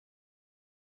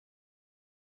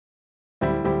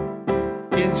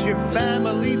Is your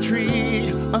family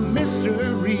tree a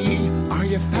mystery? Are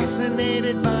you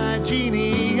fascinated by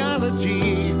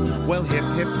genealogy? Well, hip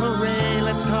hip hooray,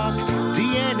 let's talk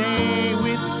DNA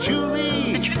with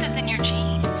Julie. The truth is in your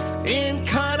genes. In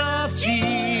CutOff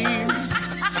Genes.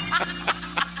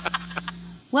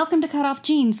 Welcome to CutOff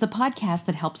Genes, the podcast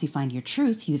that helps you find your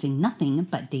truth using nothing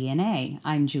but DNA.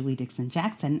 I'm Julie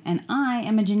Dixon-Jackson, and I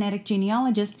am a genetic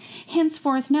genealogist,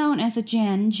 henceforth known as a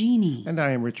Gen Genie. And I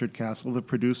am Richard Castle, the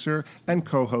producer and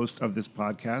co-host of this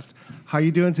podcast. How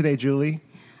you doing today, Julie?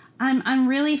 I'm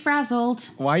really frazzled.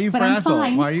 Why are you but frazzled? I'm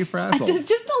fine. Why are you frazzled? There's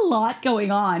just a lot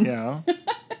going on. Yeah.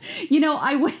 You know,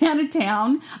 I went out of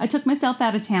town. I took myself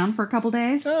out of town for a couple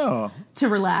days to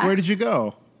relax. Where did you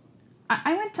go?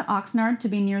 I went to Oxnard to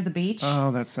be near the beach.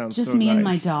 Oh, that sounds just so nice. Just me and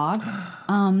my dog.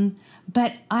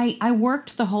 But I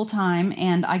worked the whole time,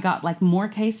 and I got like more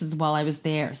cases while I was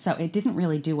there. So it didn't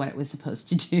really do what it was supposed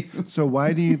to do. So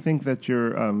why do you think that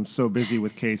you're so busy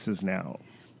with cases now?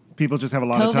 People just have a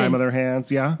lot of time on their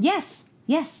hands, yeah? Yes.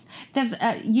 There's,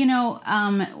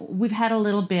 we've had a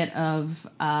little bit of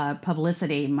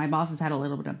publicity. My boss has had a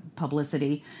little bit of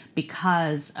publicity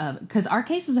because our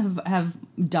cases have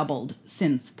doubled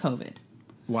since COVID.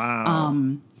 Wow.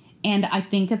 And I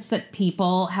think it's that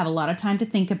people have a lot of time to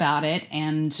think about it,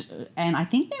 and I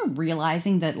think they're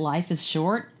realizing that life is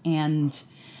short, and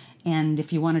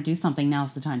if you want to do something,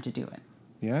 now's the time to do it.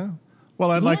 Yeah.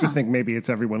 Well, I'd like to think maybe it's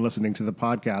everyone listening to the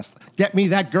podcast. Get me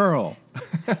that girl.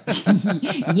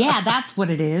 Yeah, that's what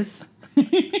it is.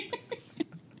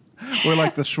 We're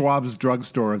like the Schwab's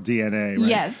drugstore of DNA, right?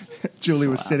 Yes. Julie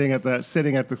was sitting at the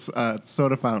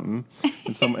soda fountain,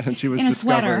 and she was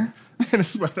discovered in a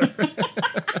sweater.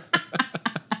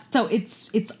 So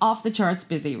it's off the charts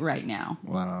busy right now.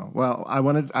 Wow. Well, I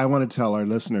want to tell our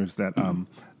listeners that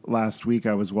last week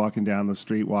I was walking down the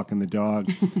street, walking the dog,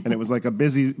 and it was like a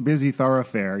busy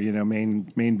thoroughfare,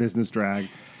 main business drag.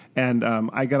 And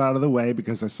I got out of the way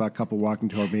because I saw a couple walking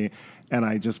toward me, and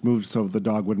I just moved so the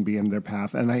dog wouldn't be in their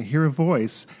path. And I hear a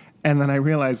voice, and then I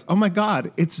realize, oh my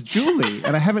God, it's Julie.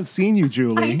 And I haven't seen you,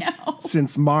 Julie,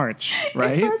 since March,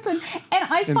 right? In person.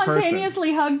 And I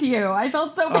spontaneously hugged you. I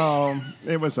felt so bad. Oh,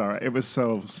 it was all right. It was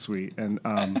so sweet. And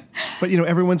but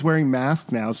everyone's wearing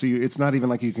masks now, so it's not even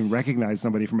like you can recognize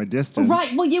somebody from a distance.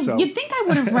 Right. Well, you'd think I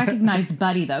would have recognized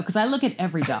Buddy, though, because I look at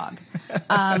every dog.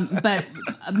 But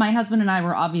my husband and I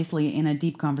were obviously in a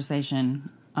deep conversation.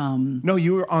 No,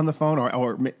 you were on the phone,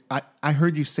 or I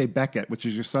heard you say Beckett, which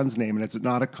is your son's name, and it's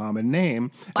not a common name,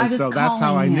 and so that's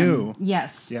how I knew.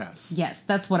 Yes,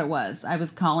 that's what it was. I was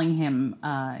calling him.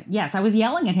 Yes, I was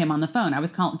yelling at him on the phone. I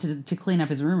was calling to clean up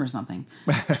his room or something.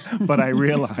 But I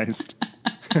realized.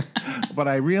 But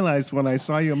I realized when I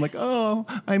saw you, I'm like, oh,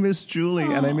 I miss Julie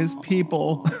and I miss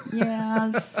people.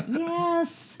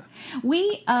 Yes.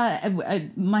 We,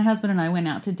 my husband and I went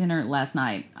out to dinner last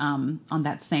night on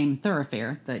that same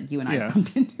thoroughfare that you and I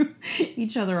bumped into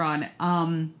each other on.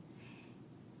 And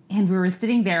we were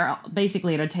sitting there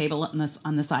basically at a table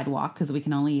on the sidewalk because we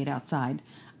can only eat outside.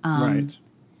 Right.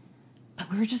 But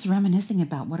we were just reminiscing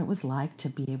about what it was like to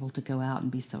be able to go out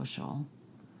and be social.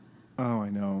 Oh, I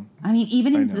know. I mean,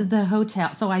 even in the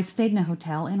hotel. So I stayed in a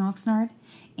hotel in Oxnard,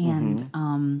 and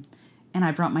and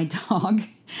I brought my dog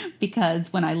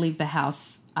because when I leave the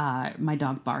house, my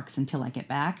dog barks until I get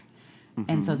back,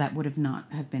 and so that would have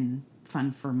not have been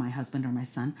fun for my husband or my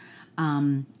son.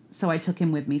 So I took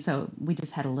him with me. So we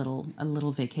just had a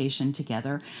little vacation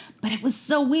together. But it was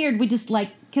so weird. We just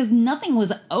because nothing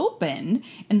was open,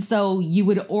 and so you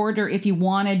would order if you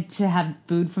wanted to have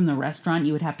food from the restaurant,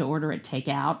 you would have to order it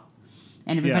takeout.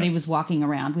 And everybody was walking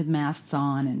around with masks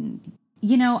on. And,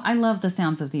 I love the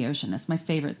sounds of the ocean. It's my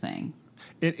favorite thing.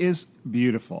 It is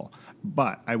beautiful.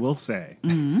 But I will say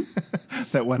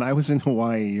that when I was in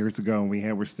Hawaii years ago and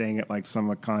we were staying at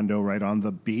some condo right on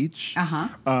the beach.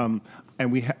 And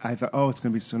I thought, it's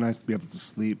going to be so nice to be able to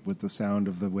sleep with the sound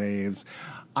of the waves.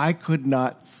 I could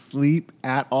not sleep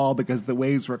at all because the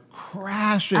waves were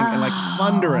crashing and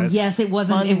thunderous. Yes, it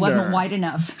wasn't white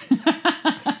enough.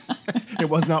 It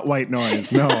was not white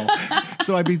noise, no.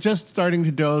 So I'd be just starting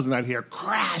to doze and I'd hear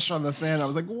crash on the sand. I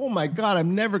was like, oh my God,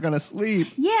 I'm never going to sleep.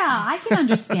 Yeah, I can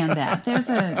understand that. There's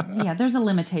a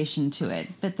limitation to it.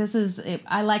 But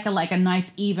I like a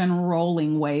nice even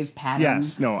rolling wave pattern.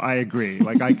 Yes, no, I agree.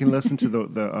 I can listen to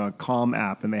the Calm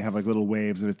app and they have little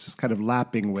waves and it's just kind of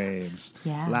lapping waves.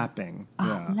 Yeah. Lapping.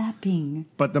 Lapping.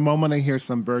 But the moment I hear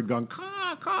some bird going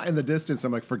caw, caw in the distance,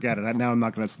 I'm like, forget it. Now I'm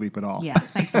not going to sleep at all. Yeah,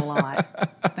 thanks a lot.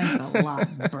 Thanks a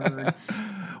lot, bird.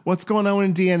 What's going on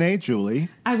in DNA, Julie?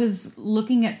 I was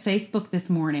looking at Facebook this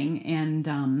morning, and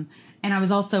I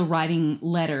was also writing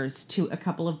letters to a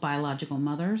couple of biological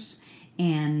mothers.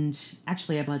 and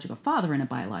actually a biological father and a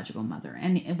biological mother.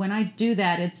 And when I do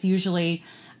that, it's usually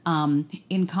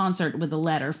in concert with a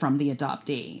letter from the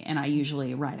adoptee. And I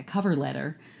usually write a cover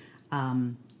letter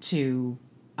to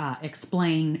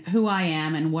explain who I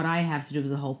am and what I have to do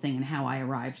with the whole thing and how I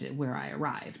arrived at where I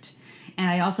arrived. And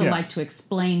I also like to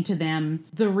explain to them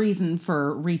the reason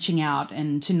for reaching out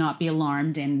and to not be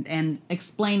alarmed and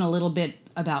explain a little bit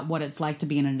about what it's like to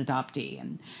be an adoptee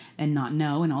and not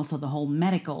know. And also the whole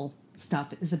medical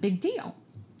stuff is a big deal.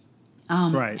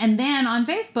 Right. And then on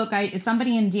Facebook,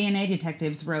 somebody in DNA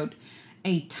Detectives wrote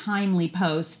a timely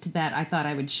post that I thought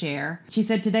I would share. She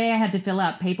said, "Today I had to fill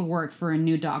out paperwork for a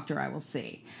new doctor I will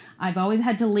see. I've always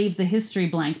had to leave the history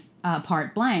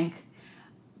part blank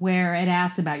where it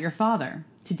asks about your father.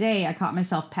 Today I caught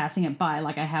myself passing it by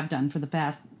like I have done for the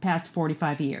past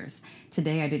 45 years.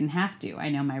 Today I didn't have to. I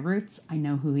know my roots. I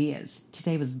know who he is.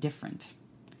 Today was different."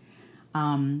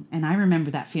 And I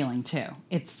remember that feeling too.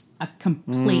 It's a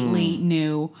completely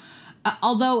new...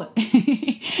 although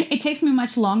it takes me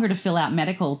much longer to fill out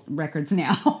medical records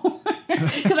now.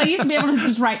 Because I used to be able to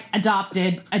just write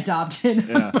adopted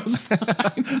on both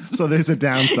sides. So there's a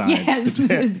downside. Yes,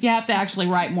 you have to actually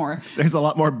write more. There's a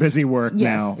lot more busy work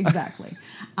now. Yes, exactly.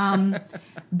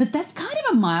 But that's kind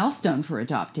of a milestone for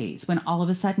adoptees when all of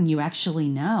a sudden you actually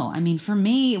know. I mean, for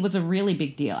me, it was a really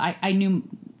big deal.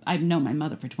 I've known my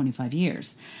mother for 25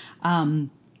 years.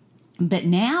 But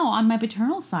now on my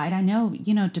paternal side, I know,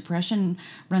 depression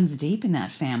runs deep in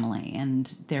that family,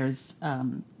 and there's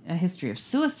a history of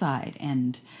suicide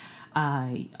and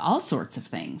all sorts of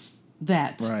things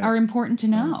that are important to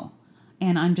know.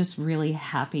 And I'm just really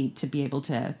happy to be able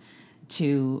to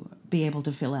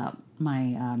fill out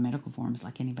my medical forms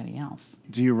like anybody else.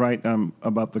 Do you write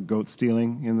about the goat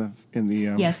stealing in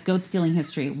the? Yes, goat stealing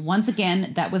history. Once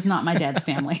again, that was not my dad's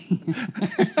family.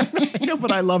 I know,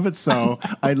 but I love it so.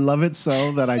 I love it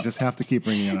so that I just have to keep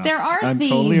bringing it up. There are I'm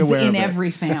thieves totally aware in of it. every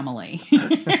family.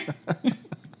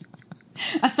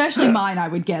 Especially mine, I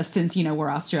would guess, since,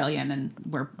 we're Australian and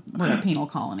we're a penal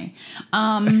colony.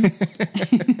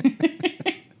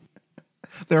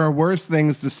 There are worse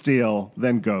things to steal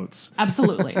than goats.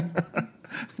 Absolutely.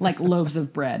 Like loaves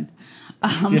of bread.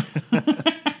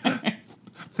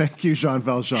 Thank you, Jean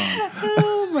Valjean.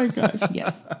 Oh, my gosh.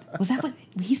 Yes. Was that what...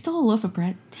 He stole a loaf of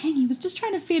bread? Dang, he was just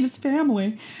trying to feed his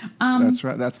family. That's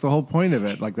right. That's the whole point of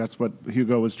it. Like, that's what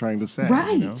Hugo was trying to say.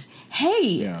 Right.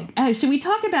 Hey, should we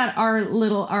talk about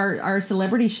our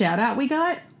celebrity shout-out we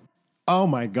got? Oh,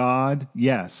 my God.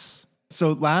 Yes.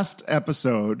 So last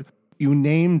episode, you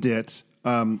named it...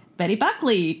 Betty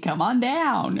Buckley, come on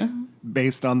down.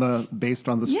 Based on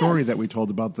the story that we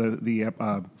told about the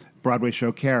Broadway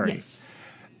show Carrie. Yes.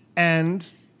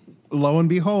 And lo and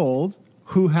behold,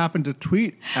 who happened to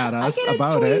tweet at us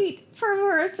about it? I get a tweet from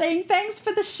her saying, "Thanks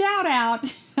for the shout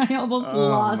out." I almost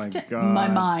lost my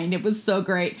mind. It was so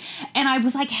great. And I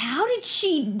was like, how did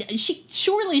she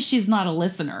surely she's not a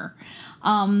listener.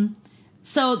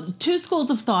 So two schools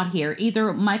of thought here.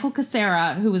 Either Michael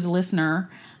Cassondra, who was a listener,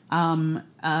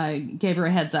 gave her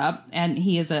a heads up, and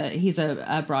he's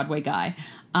a Broadway guy,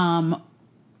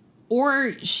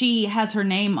 or she has her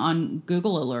name on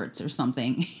Google Alerts or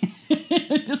something.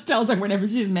 It just tells her whenever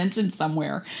she's mentioned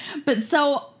somewhere. But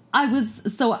so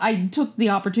I took the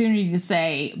opportunity to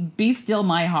say, "Be still,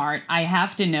 my heart. I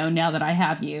have to know now that I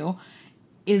have you.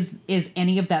 Is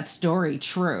any of that story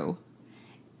true?"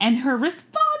 And her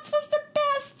response was the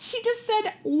best. She just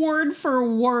said word for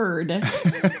word.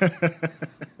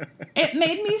 It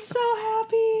made me so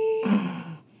happy.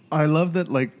 I love that,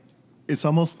 like, it's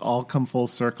almost all come full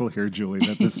circle here, Julie,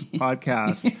 that this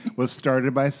podcast was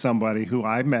started by somebody who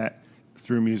I met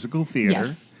through musical theater.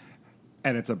 Yes.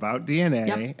 And it's about DNA.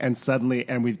 Yep.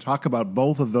 And we talk about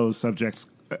both of those subjects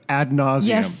ad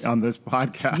nauseum on this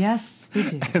podcast. Yes, we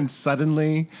do. And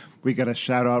suddenly we get a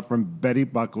shout out from Betty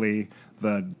Buckley,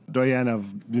 the doyenne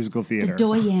of musical theater. The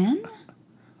doyenne?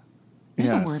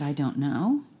 There's a word I don't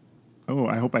know. Oh,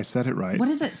 I hope I said it right. What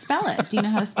is it? Spell it. Do you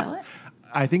know how to spell it?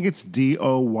 I think it's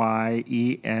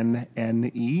Doyenne.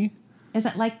 Is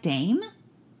it like dame?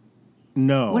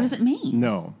 No. What does it mean?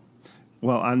 No.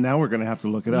 Well, now we're going to have to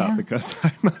look it up because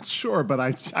I'm not sure, but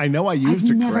I know I used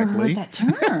it correctly. I've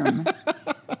never heard that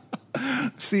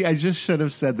term. See, I just should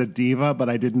have said the diva, but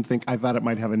I didn't think, I thought it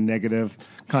might have a negative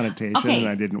connotation, and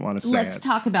I didn't want to say it. Let's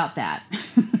talk about that.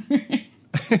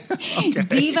 Okay.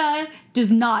 Diva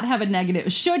should not have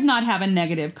a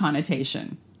negative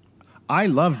connotation. I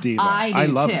love diva. I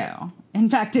do love too. It. In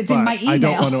fact, it's in my email. I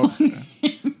don't want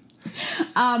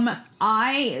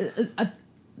to.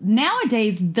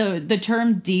 nowadays the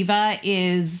term diva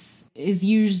is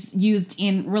used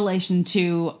in relation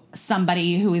to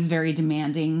somebody who is very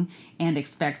demanding and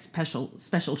expects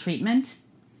special treatment.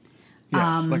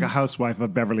 Yes, like a housewife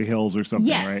of Beverly Hills or something,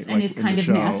 yes, right? Yes, like and is kind of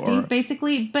nasty,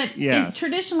 basically. But yes.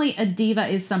 Traditionally, a diva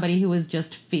is somebody who is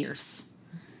just fierce.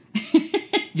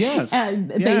 Yes,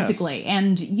 basically,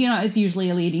 and it's usually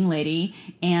a leading lady,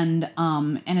 and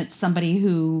it's somebody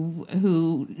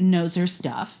who knows her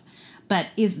stuff, but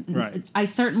is right. I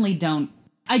certainly don't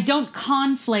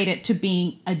conflate it to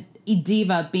being a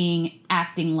diva being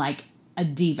acting like a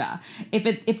diva.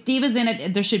 If diva's in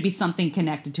it, there should be something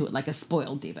connected to it, like a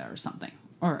spoiled diva or something.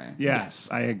 Yes,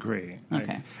 I agree.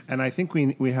 Okay, and I think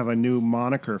we have a new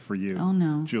moniker for you. Oh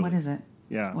no, Julie. What is it?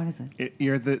 Yeah, what is it?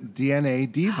 You're the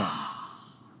DNA diva.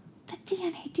 The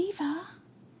DNA diva.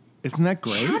 Isn't that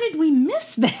great? How did we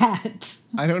miss that?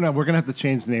 I don't know. We're going to have to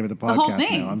change the name of the podcast whole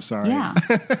thing. now. I'm sorry. Yeah.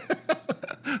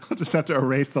 We'll just have to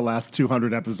erase the last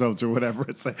 200 episodes or whatever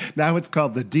it's like. Now it's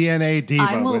called the DNA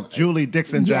Diva with Julie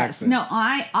Dixon Jackson. No,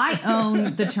 I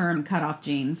own the term CutOff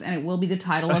jeans, and it will be the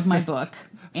title of my book.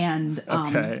 And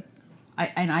okay.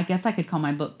 I guess I could call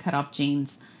my book CutOff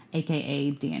Jeans,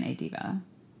 a.k.a. DNA Diva.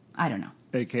 I don't know.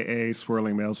 A.k.a.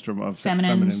 Swirling Maelstrom of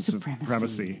Feminine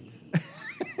Supremacy.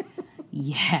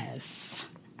 Yes.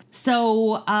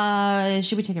 So,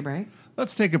 should we take a break?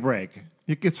 Let's take a break.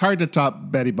 It's hard to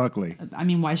top Betty Buckley. I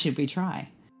mean, why should we try?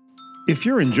 If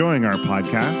you're enjoying our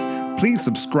podcast, please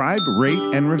subscribe, rate,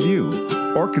 and review.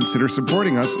 Or consider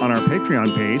supporting us on our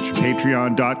Patreon page,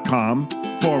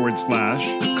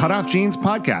 patreon.com/CutOff Jeans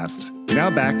Podcast. Now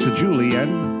back to Julie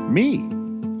and me.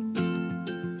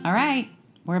 All right.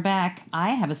 We're back. I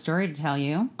have a story to tell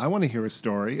you. I want to hear a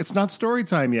story. It's not story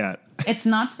time yet. It's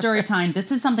not story time.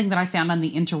 This is something that I found on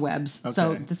the interwebs. Okay.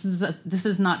 So this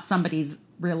is not somebody's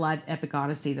real life epic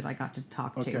Odyssey that I got to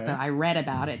talk to, but I read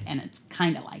about it and it's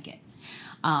kind of like it.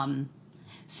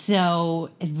 So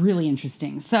it's really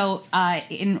interesting. So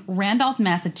in Randolph,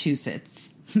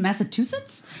 Massachusetts,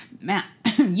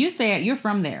 you say it. You're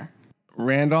from there.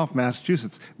 Randolph,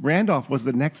 Massachusetts. Randolph was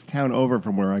the next town over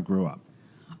from where I grew up.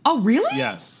 Oh, really?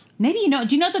 Yes. Maybe you know.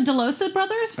 Do you know the DeLosa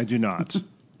brothers? I do not.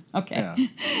 Okay. Yeah.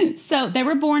 So they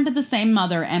were born to the same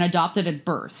mother and adopted at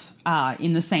birth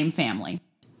in the same family.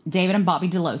 David and Bobby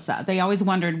DeLosa. They always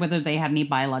wondered whether they had any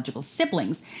biological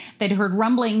siblings. They'd heard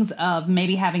rumblings of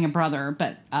maybe having a brother,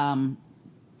 but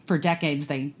for decades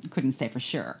they couldn't say for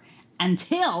sure.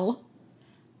 Until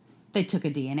they took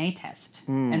a DNA test.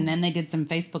 And then they did some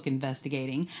Facebook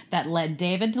investigating that led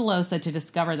David DeLosa to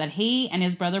discover that he and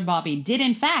his brother Bobby did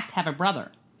in fact have a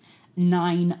brother.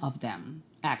 9 of them,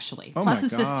 actually. Oh, plus my a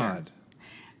sister. God.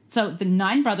 So the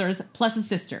 9 brothers plus a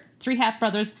sister. 3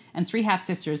 half-brothers and 3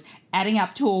 half-sisters, adding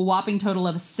up to a whopping total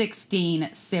of 16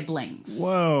 siblings.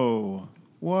 Whoa.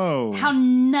 Whoa. How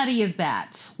nutty is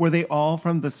that? Were they all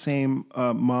from the same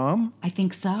mom? I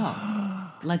think so.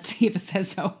 Let's see if it says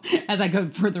so as I go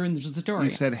further into the story. You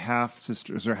said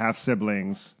half-sisters or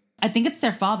half-siblings. I think it's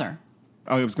their father.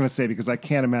 Oh, I was going to say, because I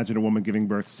can't imagine a woman giving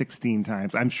birth 16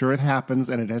 times. I'm sure it happens,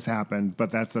 and it has happened,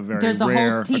 but that's a very There's a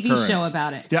rare whole TV occurrence. show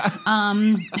about it. Yeah.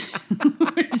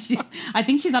 I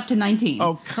think she's up to 19.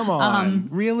 Oh, come on.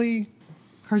 Really?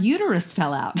 Her uterus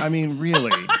fell out. I mean,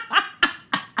 really?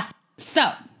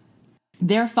 So,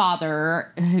 their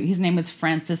father, his name was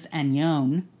Francis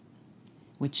Agnon,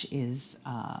 which is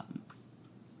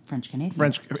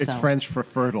French-Canadian. It's French for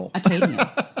fertile. Acadian.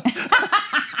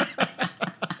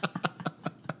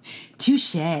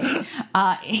 Touche.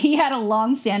 He had a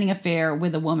long-standing affair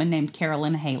with a woman named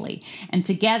Carolyn Haley, and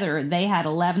together they had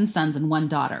 11 sons and 1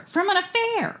 daughter from an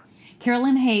affair.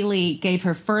 Carolyn Haley gave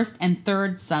her first and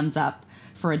third sons up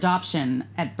for adoption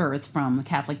at birth from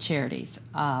Catholic Charities,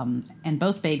 and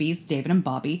both babies, David and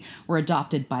Bobby, were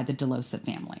adopted by the DeLosa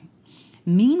family.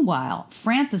 Meanwhile,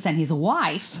 Francis and his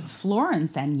wife,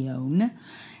 Florence Agnon,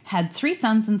 had 3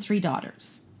 sons and 3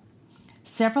 daughters.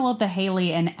 Several of the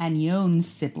Haley and Agnon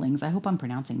siblings, I hope I'm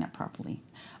pronouncing that properly,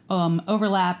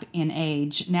 overlap in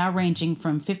age, now ranging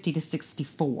from 50 to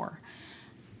 64.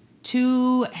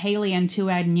 2 Haley and 2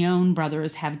 Agnon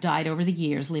brothers have died over the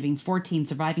years, leaving 14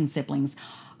 surviving siblings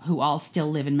who all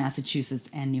still live in Massachusetts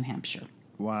and New Hampshire.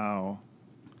 Wow.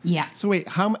 Yeah. So wait,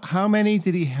 how many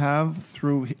did he have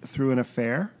through an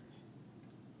affair?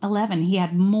 11. He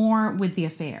had more with the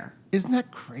affair. Isn't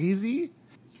that crazy?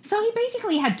 So he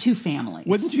basically had 2 families.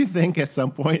 Wouldn't you think at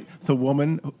some point the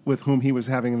woman with whom he was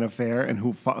having an affair and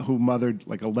who mothered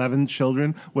like 11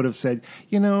 children would have said,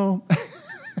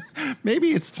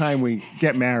 maybe it's time we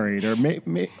get married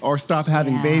or stop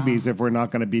having babies if we're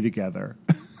not going to be together?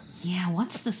 Yeah,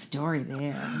 what's the story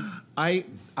there? I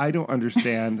I don't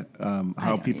understand how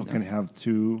don't people either. can have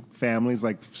two families,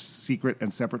 like secret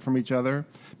and separate from each other,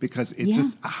 because it's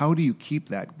just, how do you keep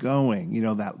that going? You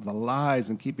know, that the lies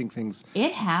and keeping things.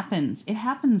 It happens. It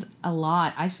happens a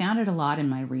lot. I found it a lot in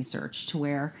my research to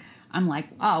where I'm like,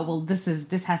 oh, well, this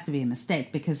has to be a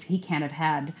mistake because he can't have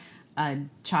had a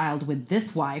child with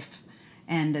this wife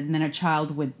and then a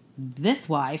child with this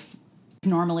wife.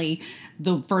 Normally,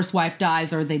 the first wife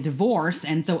dies or they divorce,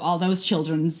 and so all those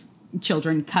children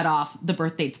cut off, the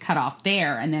birth dates cut off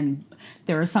there, and then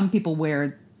there are some people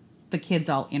where the kids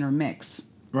all intermix.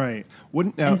 Right.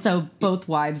 And so both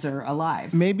wives are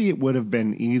alive. Maybe it would have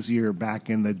been easier back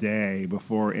in the day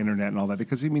before internet and all that,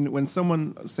 because, I mean, when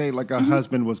someone, say, like a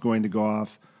husband was going to go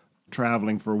off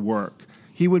traveling for work,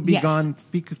 he would be gone,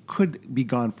 he could be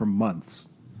gone for months.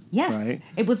 Yes. Right?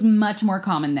 It was much more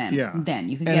common then. Yeah. Then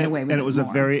you could get away with it. And it was more.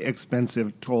 a very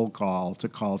expensive toll call to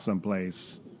call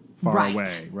someplace far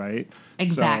away, right?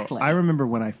 Exactly. So I remember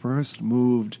when I first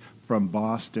moved from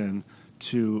Boston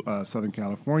to Southern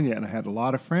California, and I had a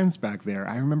lot of friends back there.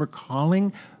 I remember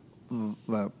calling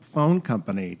the phone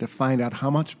company to find out how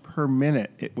much per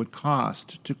minute it would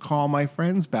cost to call my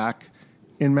friends back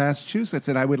in Massachusetts,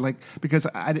 and I would because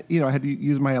I had to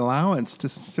use my allowance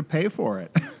to pay for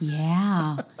it.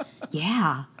 Yeah.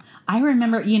 I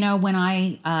remember, when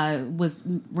I was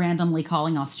randomly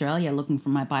calling Australia looking for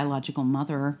my biological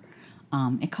mother,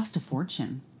 it cost a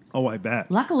fortune. Oh, I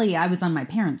bet. Luckily, I was on my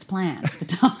parents' plan at the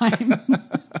time.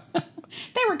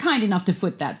 They were kind enough to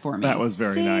foot that for me. That was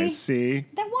very nice. See?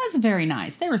 That was very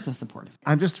nice. They were so supportive.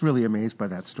 I'm just really amazed by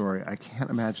that story. I can't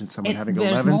imagine someone having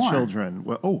there's 11 more. children.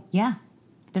 Well, Yeah.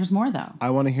 There's more, though. I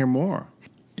want to hear more.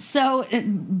 So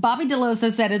Bobby DeLosa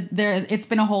said it's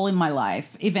been a hole in my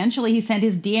life. Eventually, he sent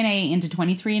his DNA into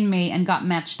 23andMe and got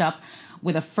matched up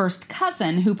with a first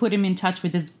cousin who put him in touch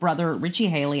with his brother Richie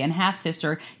Haley and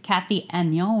half-sister Kathy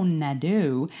Agnon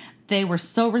Nadeau. They were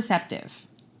so receptive,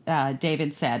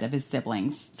 David said of his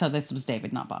siblings. So this was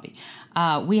David, not Bobby.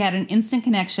 We had an instant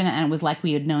connection, and it was like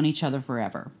we had known each other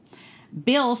forever.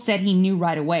 Bill said he knew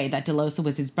right away that DeLosa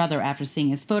was his brother after seeing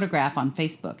his photograph on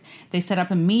Facebook. They set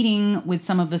up a meeting with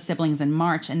some of the siblings in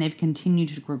March, and they've continued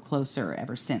to grow closer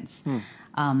ever since.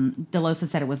 DeLosa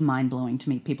said it was mind-blowing to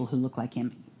meet people who look like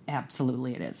him.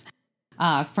 Absolutely it is.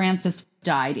 Francis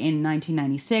died in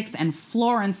 1996, and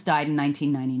Florence died in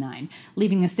 1999,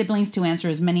 leaving the siblings to answer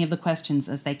as many of the questions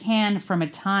as they can from a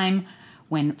time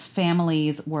when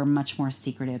families were much more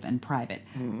secretive and private.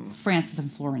 Francis and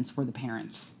Florence were the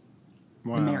parents.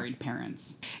 Wow. The married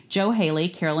parents. Joe Haley,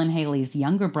 Carolyn Haley's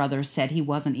younger brother, said he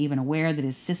wasn't even aware that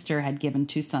his sister had given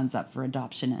two sons up for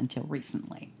adoption until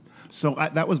recently. So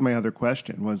that was my other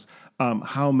question, was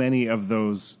how many of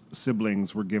those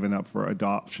siblings were given up for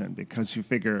adoption? Because you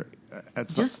figure...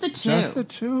 Just the two. Just the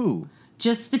two.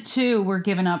 Just the two were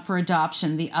given up for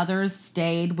adoption. The others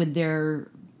stayed with their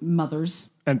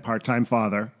mothers. And part-time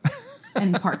father.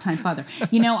 And part-time father.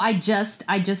 I just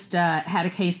had a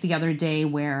case the other day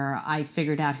where I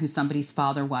figured out who somebody's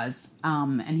father was,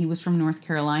 and he was from North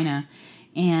Carolina,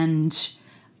 and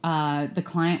the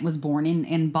client was born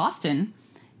in Boston,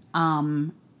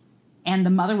 and the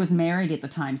mother was married at the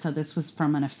time, so this was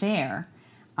from an affair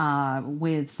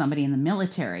with somebody in the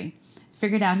military.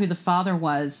 Figured out who the father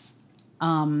was,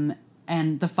 and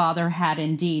the father had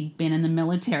indeed been in the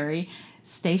military,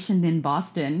 stationed in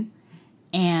Boston.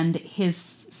 And his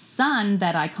son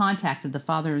that I contacted, the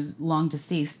father's long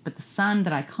deceased, but the son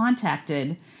that I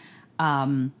contacted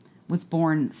was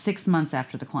born 6 months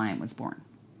after the client was born.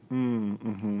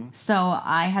 Mm-hmm. So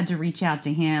I had to reach out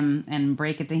to him and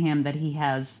break it to him that he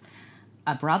has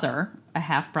a brother, a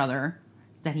half-brother,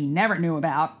 that he never knew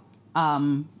about,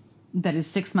 that is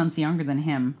 6 months younger than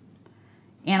him.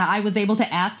 And I was able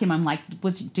to ask him, I'm like,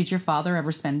 did your father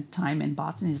ever spend time in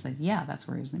Boston? He's like, yeah, that's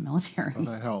where he was in the military. Oh,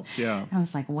 that helps, yeah. I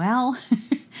was like, well,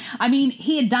 I mean,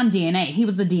 he had done DNA. He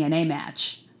was the DNA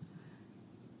match.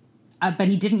 But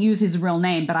he didn't use his real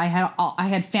name. But I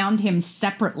had found him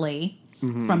separately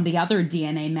from the other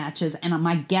DNA matches, and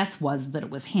my guess was that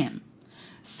it was him.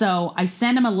 So I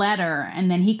sent him a letter, and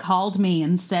then he called me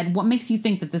and said, what makes you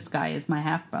think that this guy is my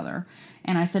half-brother?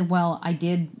 And I said, well, I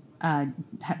did...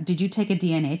 did you take a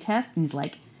DNA test? And he's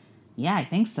like, yeah, I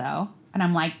think so. And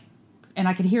I'm like, and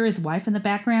I could hear his wife in the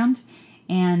background.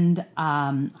 And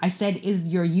I said, is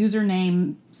your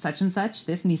username such and such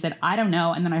this? And he said, I don't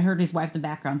know. And then I heard his wife in the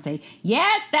background say,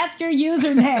 yes, that's your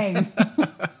username.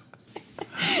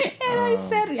 And I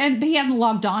said, and he hasn't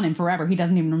logged on in forever. He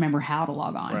doesn't even remember how to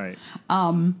log on. Right.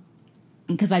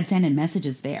 Because I'd send him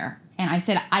messages there. And I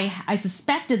said, I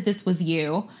suspected this was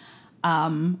you.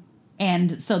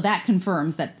 And so that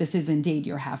confirms that this is indeed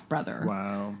your half-brother.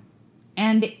 Wow.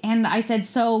 And I said,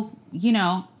 so,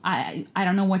 I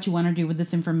don't know what you want to do with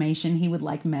this information. He would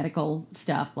like medical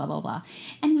stuff, blah, blah, blah.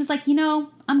 And he was like,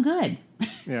 I'm good.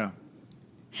 Yeah.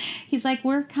 He's like,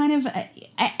 we're kind of,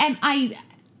 and I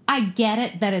get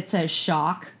it that it's a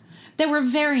shock. They were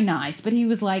very nice, but he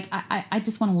was like, I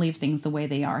just want to leave things the way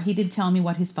they are. He did tell me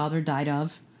what his father died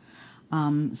of.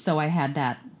 So I had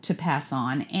that to pass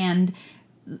on. And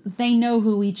they know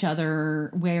where each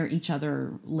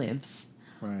other lives.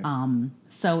 Right.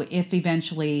 So if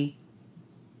eventually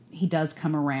he does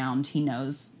come around, he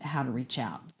knows how to reach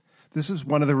out. This is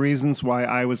one of the reasons why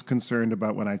I was concerned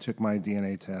about when I took my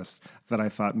DNA test, that I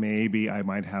thought maybe I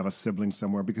might have a sibling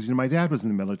somewhere. Because, my dad was in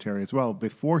the military as well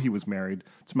before he was married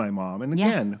to my mom. And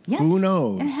again, who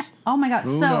knows? Oh, my God.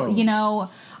 Who so, knows?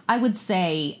 I would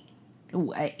say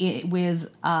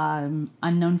with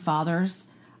unknown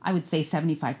fathers, I would say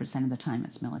 75% of the time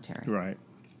it's military. Right.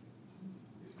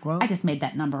 Well, I just made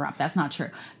that number up. That's not true.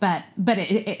 But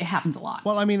it happens a lot.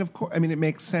 Well, of course, it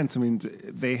makes sense.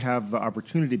 They have the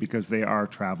opportunity because they are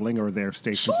traveling or they're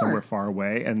stationed somewhere far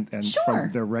away and from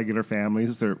their regular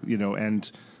families,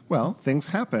 and, well, things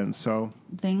happen. So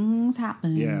things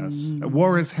happen. Yes.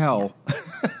 War is hell.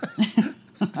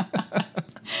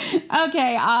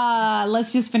 Okay,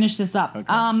 let's just finish this up.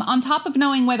 Okay. On top of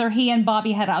knowing whether he and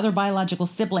Bobby had other biological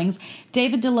siblings,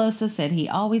 David DeLosa said he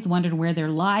always wondered whether their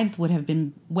lives would have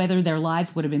been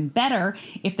better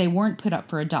if they weren't put up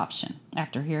for adoption.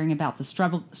 After hearing about the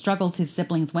struggles his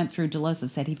siblings went through, DeLosa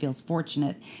said he feels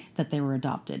fortunate that they were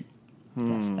adopted.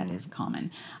 Yes, that is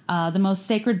common. The most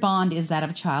sacred bond is that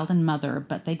of child and mother,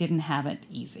 but they didn't have it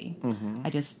easy. Mm-hmm. I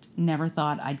just never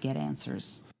thought I'd get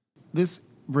answers. This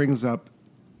brings up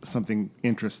something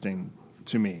interesting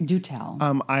to me. Do tell.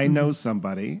 I know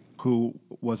somebody who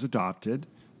was adopted,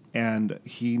 and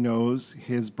he knows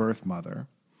his birth mother.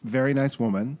 Very nice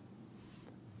woman.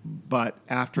 But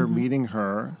after meeting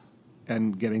her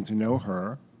and getting to know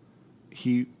her,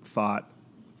 he thought,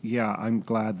 yeah, I'm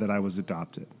glad that I was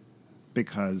adopted.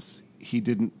 Because he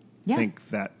didn't think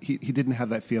that, he didn't have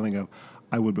that feeling of,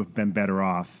 I would have been better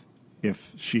off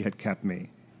if she had kept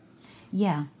me.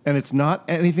 Yeah. And it's not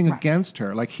anything against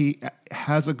her. Like, he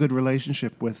has a good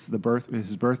relationship with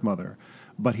his birth mother,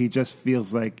 but he just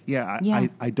feels like,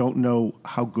 I don't know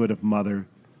how good of mother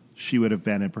she would have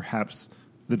been, and perhaps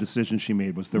the decision she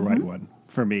made was the right one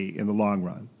for me in the long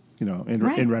run,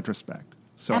 in retrospect.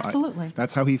 So absolutely.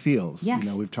 That's how he feels.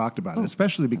 Yes. We've talked about it,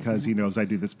 especially because he knows I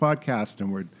do this podcast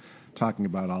and we're talking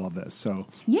about all of this. So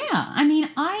yeah,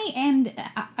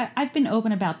 I've been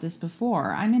open about this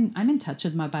before. I'm in touch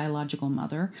with my biological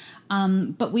mother,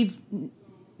 but we've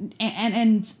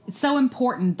and it's so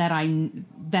important that I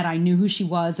knew who she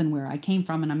was and where I came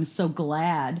from, and I'm so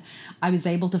glad I was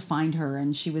able to find her,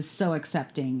 and she was so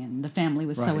accepting, and the family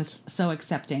was so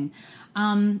accepting.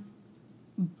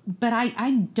 But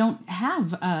I don't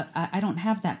have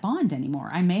that bond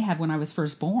anymore. I may have when I was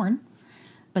first born,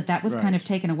 but that was kind of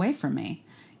taken away from me.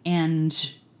 And,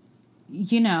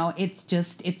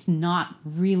 it's not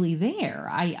really there.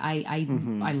 I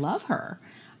love her,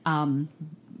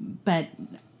 but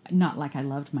not like I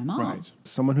loved my mom. Right.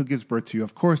 Someone who gives birth to you,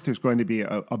 of course, there's going to be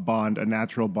a bond, a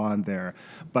natural bond there.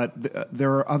 But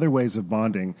there are other ways of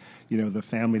bonding. The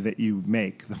family that you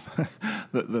make,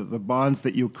 the bonds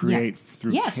that you create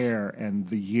through care and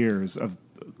the years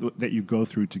that you go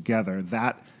through together.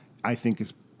 That, I think,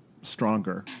 is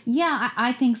stronger. Yeah,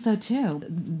 I think so too.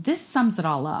 This sums it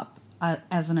all up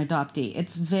as an adoptee.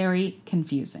 It's very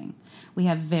confusing. We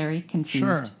have very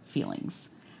confused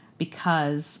feelings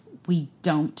because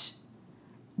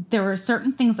there are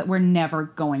certain things that we're never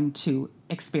going to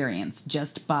experience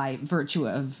just by virtue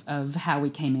of how we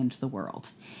came into the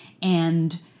world.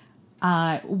 And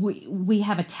we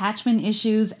have attachment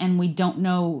issues, and we don't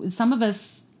know. Some of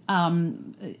us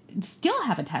still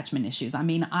have attachment issues.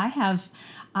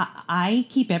 I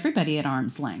keep everybody at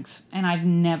arm's length, and I've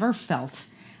never felt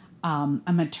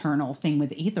a maternal thing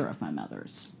with either of my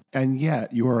mothers. And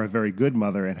yet, you are a very good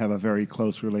mother and have a very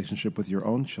close relationship with your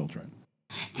own children.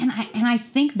 And I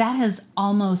think that has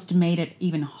almost made it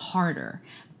even harder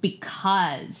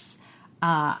because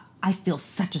I feel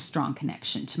such a strong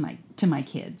connection to my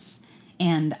kids,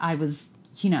 and I was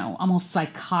almost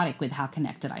psychotic with how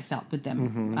connected I felt with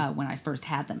them when I first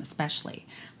had them, especially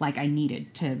like I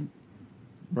needed to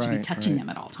be touching them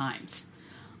at all times,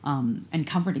 and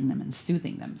comforting them and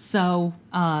soothing them. So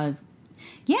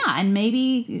and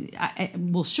maybe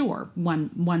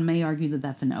one may argue that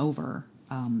that's an over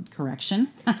correction.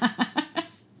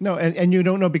 No, and you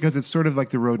don't know because it's sort of like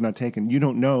the road not taken. You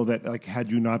don't know that, like, had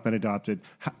you not been adopted,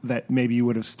 that maybe you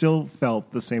would have still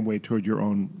felt the same way toward your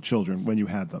own children when you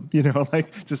had them. You know,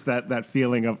 like just that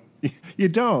feeling of you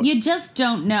don't. You just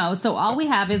don't know. So all we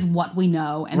have is what we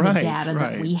know and the data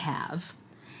that we have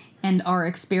and our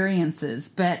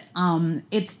experiences. But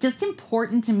it's just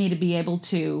important to me to be able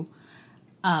to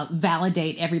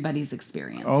validate everybody's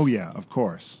experience. Oh, yeah, of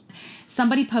course.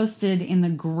 Somebody posted in the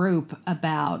group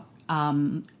about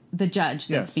the judge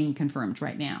that's being confirmed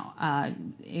right now.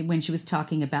 When she was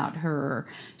talking about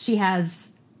she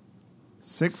has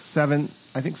six or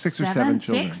seven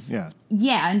children. Yeah.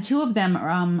 Yeah, and 2 of them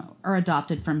are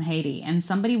adopted from Haiti. And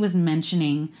somebody was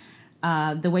mentioning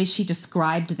the way she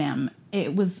described them.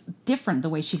 It was different the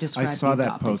way she described them. I saw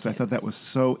that post. Kids. I thought that was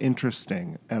so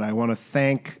interesting. And I want to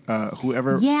thank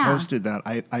whoever posted that.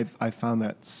 I found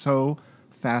that so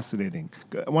fascinating.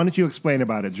 Why don't you explain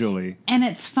about it, Julie? And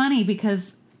it's funny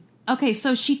because,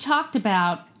 so she talked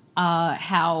about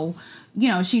how,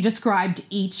 she described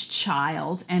each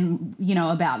child and,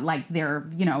 about like their,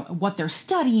 what they're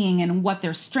studying and what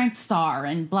their strengths are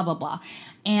and blah, blah, blah.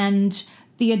 And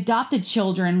the adopted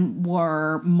children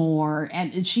were more,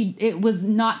 and it was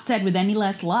not said with any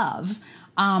less love,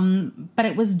 but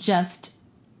it was just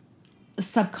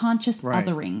subconscious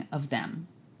othering of them.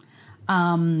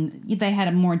 They had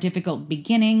a more difficult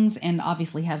beginnings and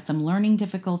obviously have some learning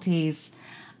difficulties.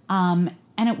 And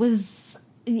it was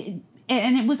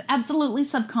absolutely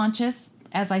subconscious,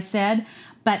 as I said,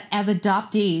 but as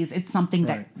adoptees, it's something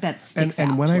that sticks out.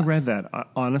 And when I read that,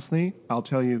 honestly, I'll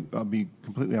tell you, I'll be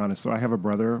completely honest. So I have a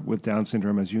brother with Down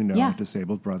syndrome, as you know, a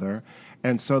disabled brother.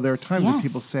 And so there are times when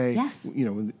people say,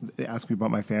 when they ask me about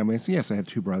my family, I say, yes, I have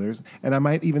 2 brothers. And I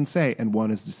might even say, and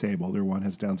one is disabled or one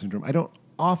has Down syndrome. I don't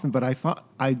often, but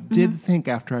I did think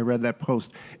after I read that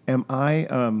post, am I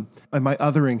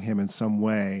othering him in some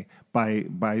way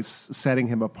by setting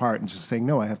him apart and just saying,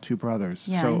 no, I have 2 brothers.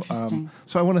 Yeah, so, interesting.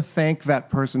 So I want to thank that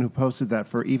person who posted that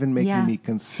for even making me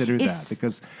consider that,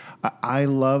 because I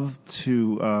love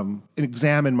to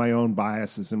examine my own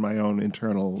biases and my own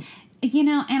internal.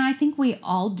 And I think we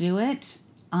all do it.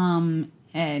 And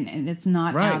it's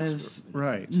not out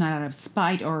of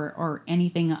spite or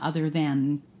anything other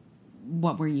than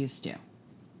what we're used to,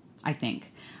 I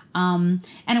think. And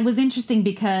it was interesting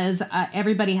because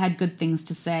everybody had good things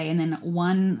to say. And then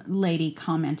one lady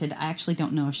commented, I actually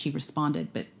don't know if she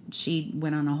responded, but she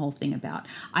went on a whole thing about,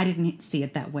 I didn't see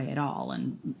it that way at all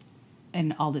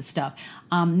and all this stuff.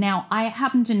 Now, I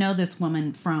happen to know this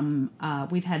woman from,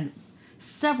 we've had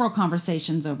several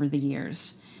conversations over the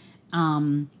years.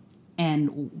 And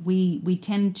we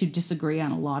tend to disagree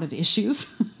on a lot of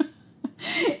issues.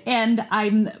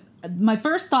 And my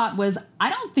first thought was,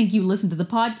 I don't think you listen to the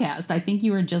podcast. I think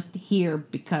you are just here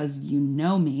because you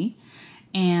know me.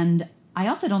 And I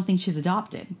also don't think she's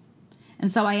adopted.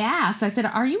 And so I said,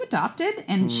 are you adopted?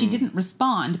 And she didn't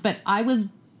respond. But I was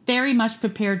very much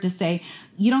prepared to say,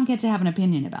 you don't get to have an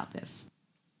opinion about this.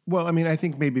 Well, I mean, I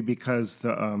think maybe because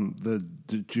the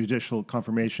judicial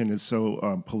confirmation is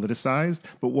so politicized,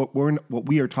 but what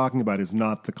we are talking about is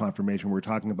not the confirmation. We're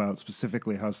talking about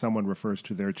specifically how someone refers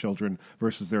to their children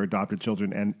versus their adopted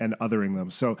children and othering them.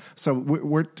 So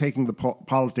we're taking the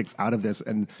politics out of this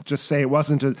and just say it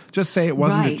wasn't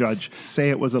a judge. Say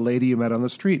it was a lady you met on the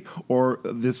street or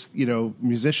this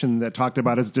musician that talked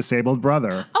about his disabled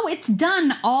brother. Oh, it's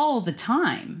done all the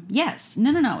time. Yes,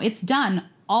 no, it's done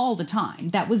all the time.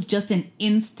 That was just an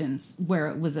instance where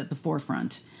it was at the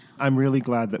forefront. I'm really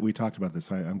glad that we talked about this.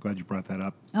 I'm glad you brought that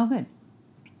up. Oh, good.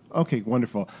 Okay,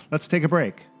 wonderful. Let's take a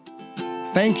break.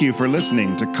 Thank you for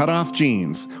listening to Cut Off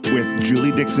Jeans with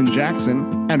Julie Dixon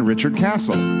Jackson and Richard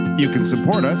Castle. You can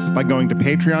support us by going to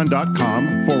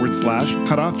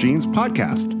patreon.com/Cut Off Jeans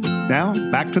podcast. Now,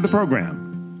 back to the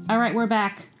program. All right, we're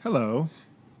back. Hello.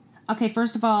 Okay,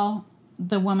 first of all,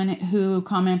 the woman who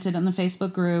commented on the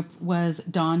Facebook group was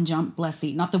Dawn Jump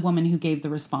Blessy, not the woman who gave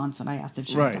the response that I asked if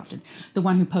she was adopted. The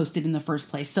one who posted in the first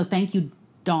place. So thank you,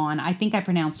 Dawn. I think I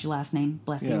pronounced your last name,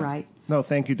 Blessy, right? No,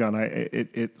 thank you, Dawn.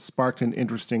 It sparked an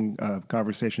interesting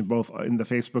conversation both in the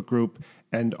Facebook group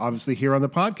and obviously here on the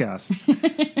podcast.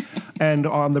 And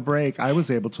on the break, I was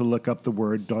able to look up the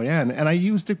word doyen, and I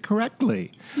used it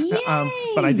correctly.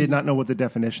 But I did not know what the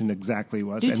definition exactly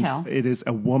was. Do tell. It is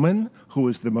a woman who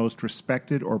is the most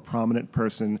respected or prominent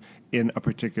person in a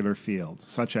particular field,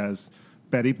 such as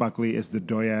Betty Buckley is the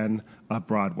doyen of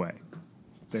Broadway.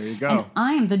 There you go. And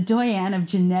I am the doyen of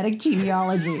genetic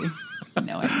genealogy.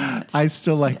 No, I'm not. I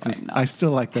still like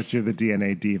that you're the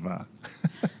DNA diva.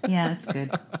 Yeah, it's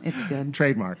good. It's good.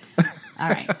 Trademark. All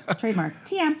right. Trademark.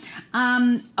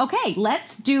 TM. Okay,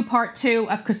 let's do part 2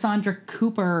 of Cassondra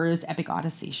Cooper's Epic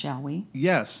Odyssey, shall we?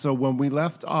 Yes. So when we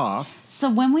left off,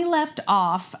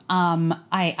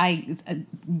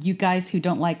 You guys who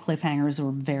don't like cliffhangers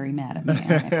were very mad at me.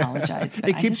 I apologize. But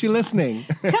it keeps you listening.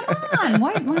 Come on.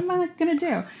 What am I going to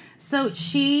do? So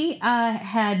she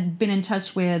had been in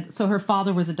touch with, so her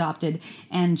father was adopted,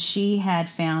 and she had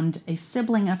found a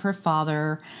sibling of her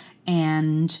father,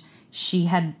 and she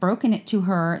had broken it to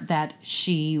her that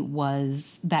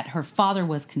her father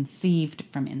was conceived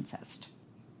from incest.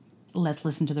 Let's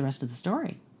listen to the rest of the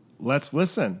story. Let's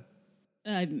listen.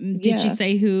 Did she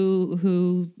say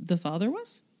who the father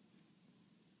was?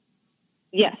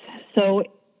 Yes. So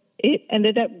it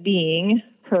ended up being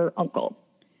her uncle.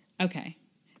 Okay.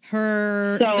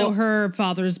 So her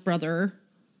father's brother.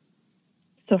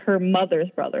 So her mother's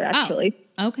brother, actually.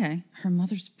 Oh, okay. Her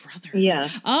mother's brother. Yeah.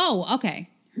 Oh, okay.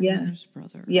 Her mother's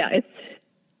brother. Yeah.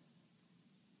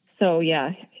 Oh,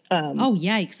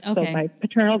 yikes. Okay. So my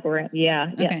paternal grand.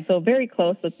 Yeah. Okay. Yeah. So very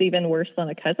close. It's even worse than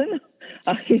a cousin.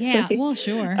 Obviously. Yeah. Well,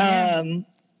 sure.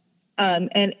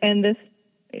 And this,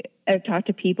 I've talked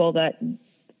to people that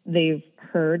they've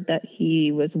heard that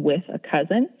he was with a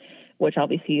cousin, which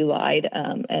obviously he lied.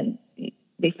 And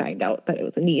they find out that it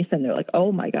was a niece, and they're like,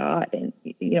 "Oh my God!" And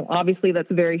obviously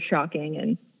that's very shocking.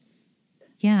 And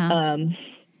yeah.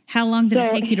 How long did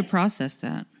it take you to process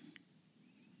that?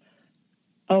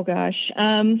 Oh gosh,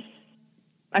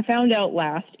 I found out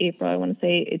last April. I want to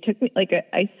say it took me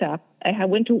I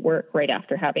went to work right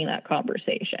after having that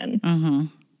conversation. Mm-hmm.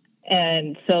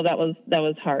 And so that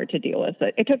was hard to deal with.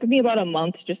 It took me about a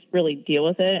month to just really deal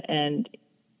with it. And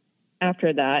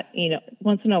after that,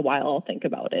 once in a while I'll think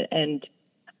about it, and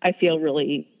I feel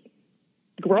really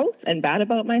gross and bad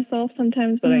about myself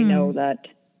sometimes, but I know that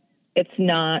it's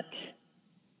not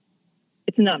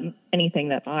anything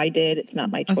that I did. It's not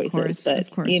my choices.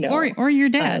 Of course. Or your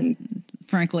dad,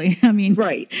 frankly. I mean,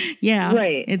 right. Yeah.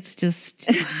 Right. It's just,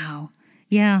 wow.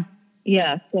 Yeah.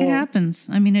 Yeah. So, it happens.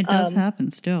 I mean, it does happen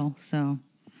still. So.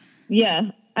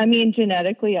 Yeah. I mean,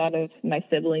 genetically, out of my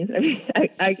siblings,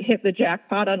 I hit the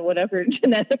jackpot on whatever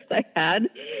genetics I had.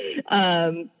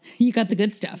 You got the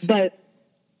good stuff. But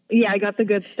yeah, I got the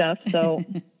good stuff. So,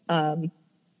 but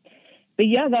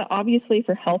yeah, that obviously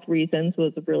for health reasons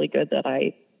was really good that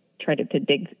I tried to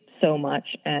dig so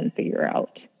much and figure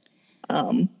out.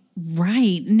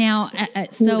 Right. Now,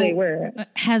 so they were.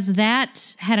 Has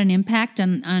that had an impact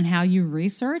on how you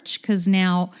research? Because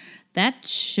now that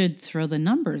should throw the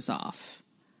numbers off.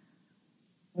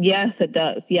 Yes, it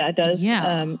does. Yeah, it does.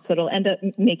 Yeah. So it'll end up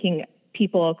making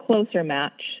people a closer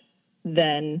match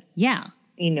than,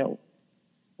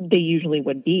 they usually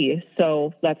would be.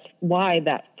 So that's why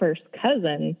that first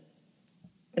cousin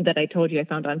that I told you I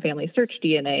found on Family Search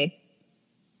DNA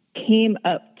came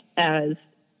up as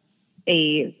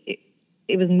it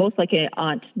was most like an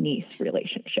aunt-niece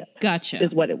relationship. Gotcha.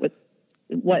 Is what it was,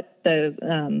 I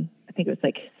think it was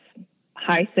like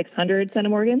high 600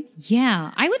 centimorgans.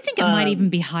 Yeah. I would think it might even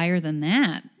be higher than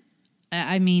that.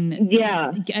 I mean,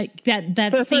 yeah,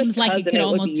 that seems like it could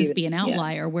almost just be an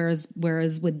outlier. Yeah.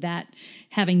 Whereas with that,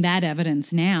 having that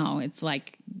evidence now, it's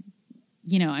like,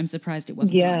 I'm surprised it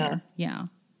wasn't higher. Yeah.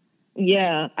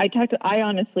 Yeah. I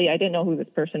honestly, I didn't know who this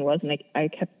person was. And I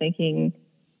kept thinking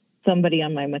somebody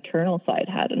on my maternal side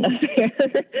had an affair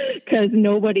because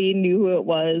nobody knew who it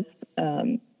was.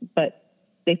 But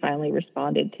they finally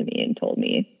responded to me and told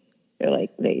me,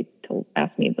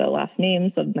 asked me the last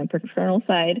names of my paternal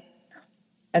side.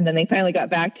 And then they finally got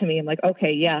back to me. I'm like,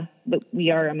 okay, yeah, but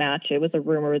we are a match. It was a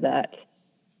rumor that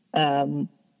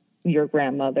your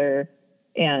grandmother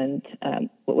and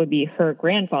what would be her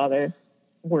grandfather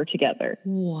were together.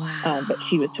 Wow. But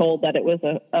she was told that it was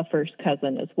a first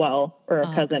cousin as well, or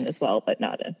a cousin as well, but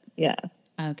not a, yeah.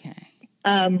 Okay.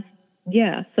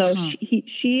 Yeah. So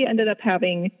she ended up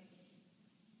having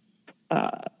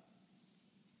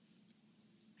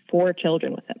 4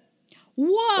 children with him.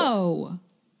 Whoa.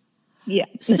 Yeah.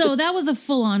 So that was a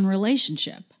full-on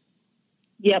relationship.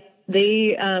 Yep.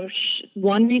 They,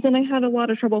 one reason I had a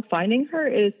lot of trouble finding her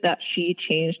is that she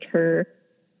changed her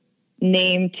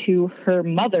name to her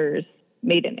mother's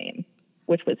maiden name,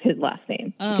 which was his last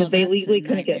name, because they legally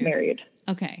couldn't get married.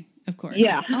 Okay. Of course.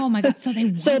 Yeah. Oh my God. So they,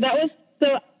 that's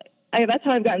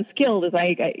how I've gotten skilled is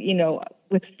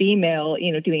with female,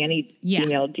 doing any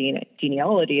female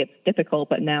genealogy, it's difficult,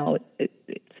 but now it's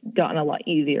gotten a lot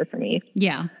easier for me.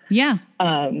 Yeah. Yeah.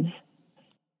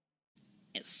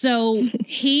 So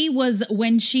he was,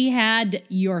 when she had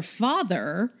your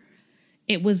father,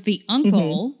 it was the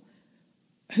uncle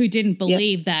who didn't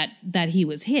believe that he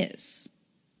was his.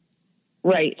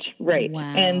 Right. Wow.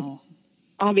 And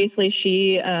obviously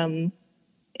she,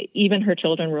 even her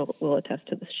children will attest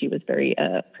to this. She was very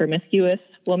promiscuous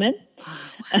woman.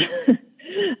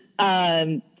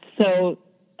 So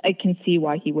I can see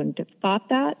why he wouldn't have thought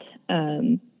that.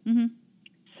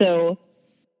 So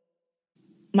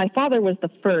my father was the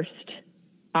first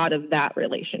out of that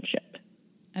relationship.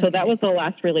 Okay. So that was the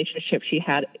last relationship she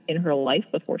had in her life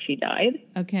before she died.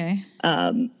 Okay.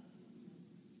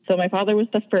 So my father was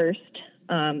the first.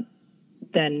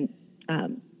 Then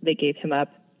they gave him up.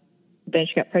 Then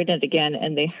she got pregnant again,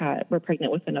 and they were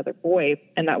pregnant with another boy,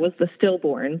 and that was the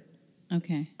stillborn.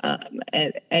 Okay.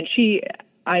 And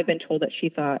I've been told that she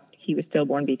thought he was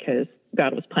stillborn because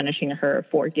God was punishing her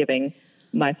for giving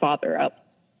my father up.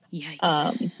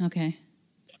 Yikes. Okay.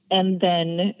 And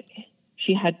then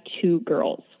she had 2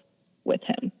 girls with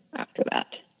him after that.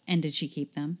 And did she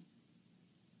keep them?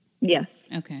 Yes.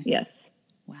 Okay. Yes.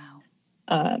 Wow.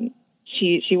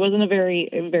 She wasn't a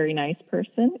very nice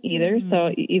person either. Mm-hmm.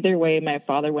 So either way, my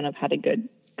father wouldn't have had a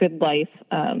good life.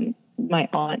 My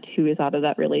aunt, who is out of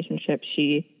that relationship,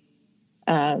 she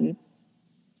had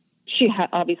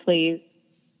obviously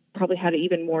probably had an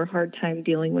even more hard time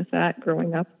dealing with that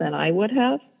growing up than I would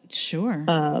have. Sure.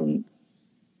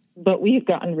 But we've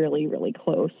gotten really, really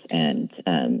close, and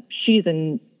she's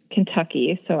in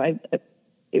Kentucky. So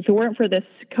if it weren't for this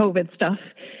COVID stuff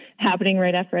happening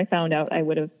right after I found out, I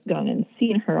would have gone and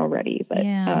seen her already. But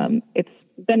it's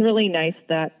been really nice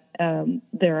that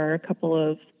there are a couple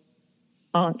of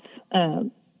aunts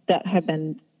that have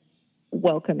been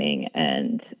welcoming,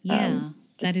 and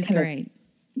that is great.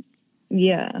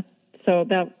 So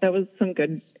that was some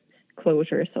good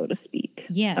closure, so to speak.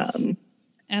 Yes,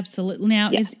 absolutely.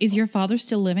 Now, is your father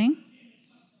still living?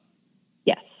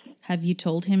 Yes. Have you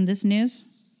told him this news?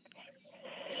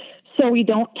 So we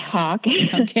don't talk.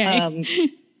 Okay.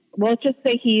 Well, let's just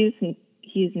say he's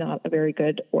not a very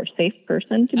good or safe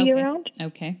person to be around.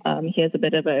 Okay. He has a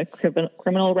bit of a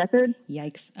criminal record.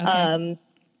 Yikes. Okay.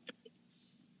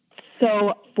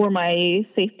 So for my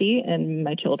safety and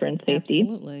my children's safety,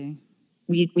 absolutely,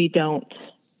 we don't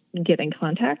get in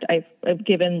contact. I've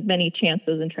given many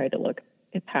chances and tried to look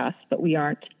it past, but we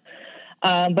aren't.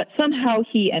 But somehow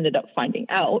he ended up finding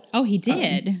out. Oh, he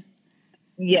did.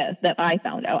 Yes, that I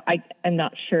found out. I'm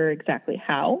not sure exactly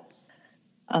how.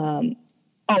 I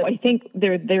think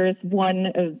there is one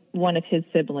of his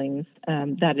siblings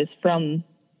that is from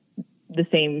the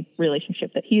same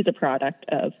relationship that he's a product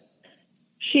of.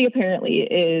 She apparently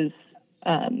is.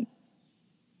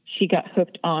 She got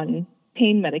hooked on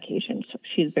pain medication. So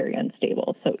she's very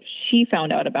unstable. So she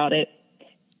found out about it,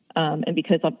 and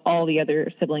because of all the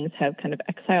other siblings have kind of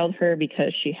exiled her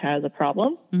because she has a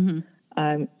problem.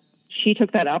 Mm-hmm. She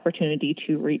took that opportunity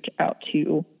to reach out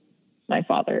to my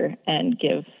father and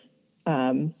give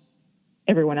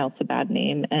everyone else a bad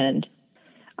name. And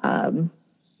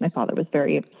my father was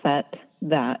very upset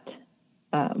that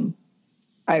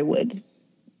I would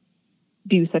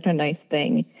do such a nice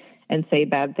thing and say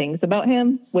bad things about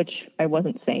him, which I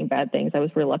wasn't saying bad things. I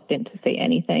was reluctant to say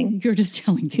anything. You're just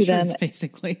telling the truth,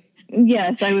 basically.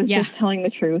 Yes, I was just telling the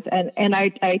truth. And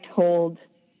I told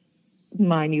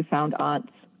my newfound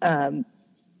aunts,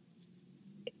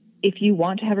 if you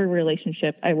want to have a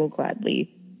relationship, I will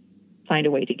gladly find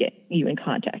a way to get you in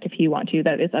contact. If you want to,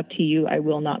 that is up to you. I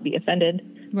will not be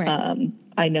offended. Right.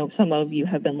 I know some of you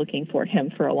have been looking for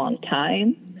him for a long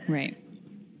time. Right.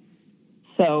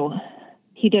 So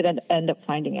he did end up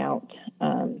finding out.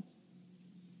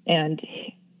 And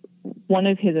one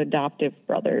of his adoptive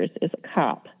brothers is a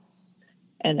cop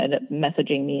and ended up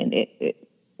messaging me. And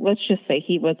let's just say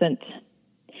he's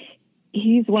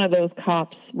one of those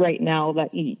cops right now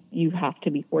that you have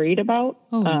to be worried about.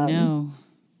 Oh, no.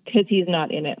 Because he's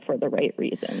not in it for the right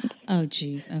reasons. Oh,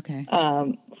 geez. Okay.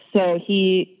 So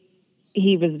he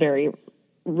was very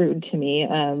rude to me.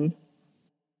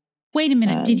 Wait a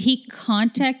minute. Did he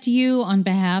contact you on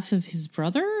behalf of his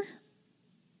brother?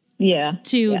 Yeah.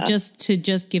 To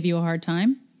just give you a hard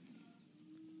time?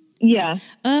 Yeah.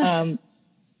 And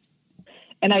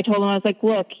I told him, I was like,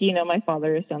 look, my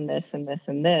father has done this and this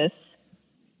and this.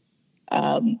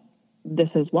 This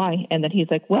is why. And then he's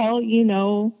like, well,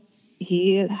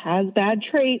 he has bad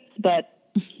traits, but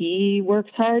he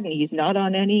works hard and he's not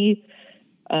on any,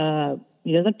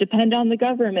 he doesn't depend on the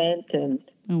government. And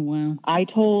oh, wow.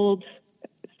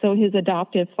 So his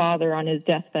adoptive father on his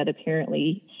deathbed,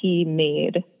 apparently he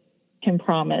made him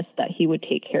promise that he would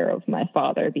take care of my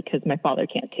father because my father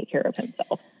can't take care of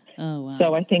himself. Oh, wow.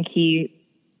 So I think he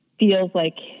feels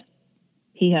like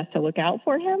he has to look out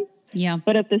for him. Yeah.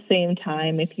 But at the same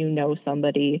time, if you know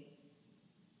somebody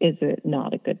is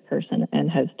not a good person and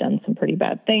has done some pretty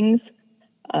bad things,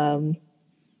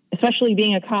 especially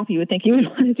being a cop, you would think you would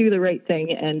want to do the right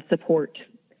thing and support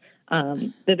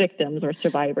the victims or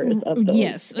survivors of those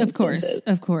Yes, instances.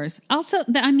 of course. Also,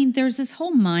 there's this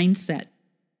whole mindset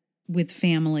with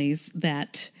families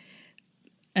that,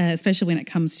 especially when it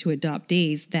comes to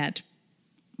adoptees, that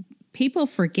people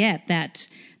forget that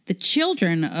the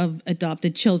children of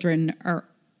adopted children are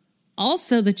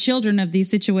also the children of these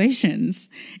situations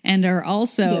and are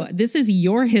also, this is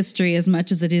your history as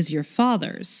much as it is your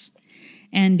father's.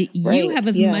 And you have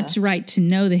as much right to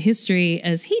know the history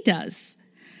as he does.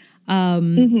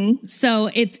 So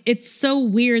it's so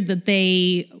weird that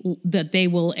they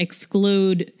will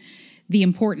exclude the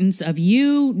importance of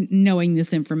you knowing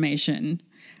this information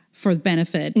for the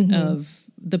benefit of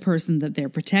the person that they're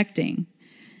protecting.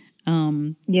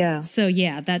 So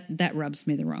that rubs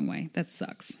me the wrong way. That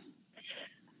sucks.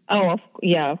 Oh,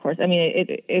 yeah, of course. I mean,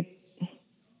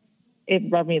 it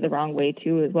rubbed me the wrong way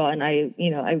too as well. And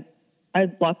I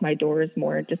lock my doors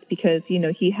more just because,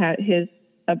 he had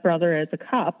a brother as a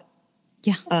cop,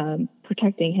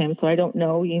 protecting him. So I don't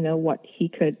know, what he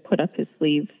could put up his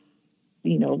sleeve,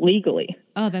 legally.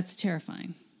 Oh, that's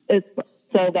terrifying. So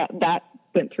that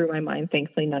went through my mind.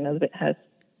 Thankfully, none of it has,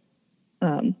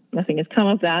 nothing has come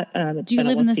of that. Do you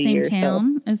live in the same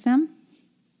town as them?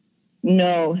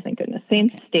 No, thank goodness. Same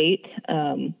state.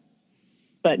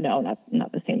 But no,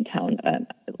 not the same town.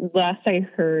 Last I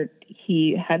heard,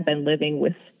 he had been living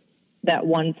with that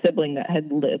one sibling that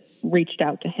had reached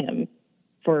out to him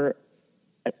for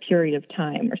a period of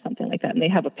time or something like that. And they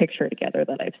have a picture together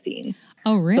that I've seen.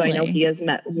 Oh, really? So I know he has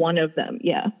met one of them.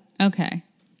 Yeah. Okay.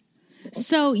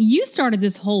 So you started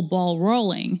this whole ball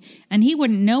rolling, and he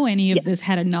wouldn't know any of this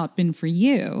had it not been for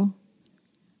you.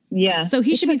 Yeah. So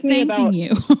he should be thanking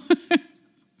you.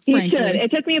 He should.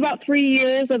 It took me about 3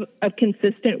 years of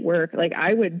consistent work. Like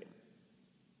I would,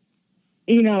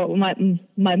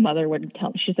 my mother would tell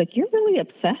me, she's like, "You're really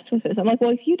obsessed with this." I'm like, well,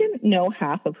 if you didn't know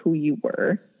half of who you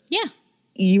were,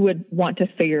 you would want to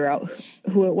figure out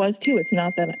who it was too. It's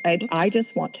not that I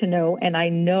just want to know. And I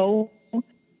knew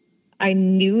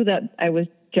that I was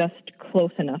just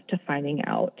close enough to finding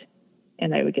out.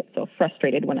 And I would get so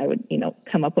frustrated when I would,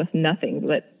 come up with nothing,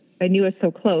 but I knew I was so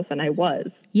close, and I was.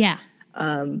 Yeah.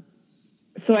 So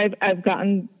I've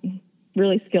gotten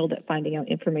really skilled at finding out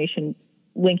information,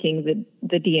 linking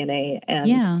the DNA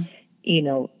and,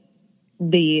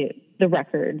 the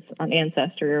records on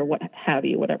Ancestry or what have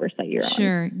you, whatever site you're on.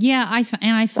 Sure. Yeah.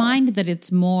 I find that it's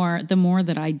the more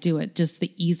that I do it, just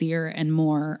the easier and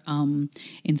more,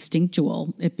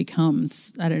 instinctual it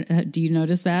becomes. Do you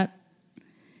notice that?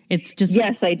 It's just,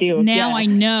 yes, I do. Now I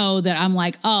know that I'm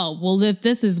like, oh, well, if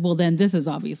this is, then this is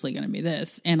obviously going to be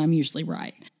this. And I'm usually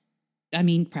right. I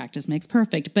mean, practice makes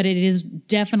perfect, but it is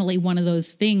definitely one of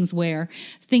those things where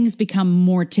things become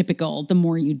more typical the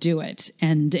more you do it.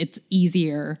 And it's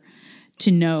easier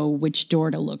to know which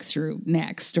door to look through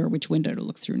next or which window to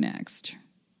look through next.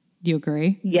 Do you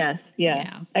agree? Yes.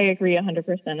 Yeah. I agree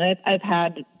 100%. I've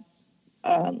had,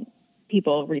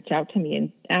 people reach out to me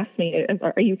and ask me,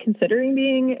 are you considering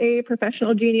being a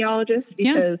professional genealogist?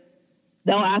 Because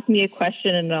they'll ask me a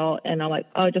question and I'm like,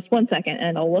 oh, just 1 second.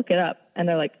 And I'll look it up. And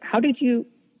they're like, how did you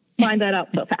find that out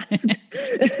so fast?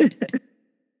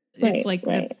 It's like,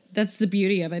 that's the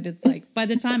beauty of it. It's like, by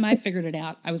the time I figured it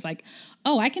out, I was like,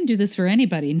 oh, I can do this for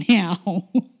anybody now.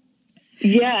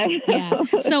 Yeah.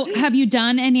 So have you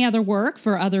done any other work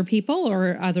for other people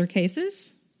or other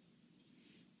cases?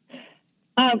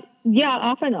 Yeah,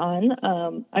 off and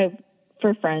on.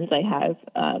 For friends I have,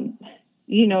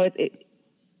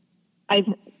 I've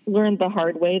learned the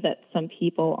hard way that some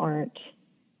people aren't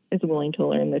as willing to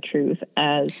learn the truth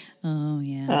as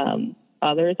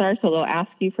others are. So they'll ask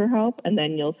you for help, and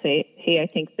then you'll say, hey, I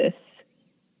think this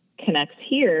connects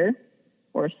here,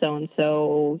 or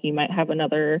so-and-so, you might have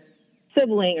another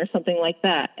sibling or something like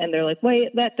that. And they're like,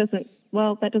 wait, that doesn't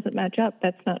match up.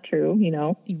 That's not true,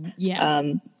 Yeah.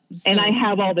 And I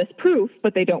have all this proof,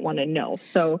 but they don't want to know.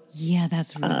 So yeah,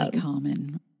 that's really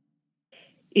common.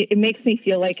 It makes me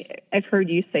feel like I've heard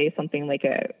you say something like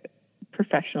a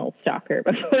professional stalker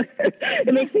before.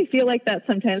 It makes me feel like that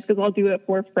sometimes because I'll do it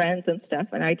for friends and stuff.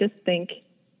 And I just think,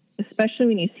 especially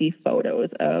when you see photos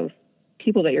of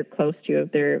people that you're close to,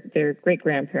 of their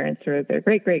great-grandparents or their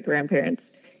great-great-grandparents,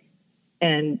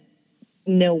 and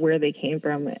know where they came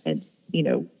from and,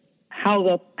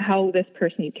 how this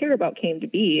person you care about came to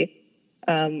be.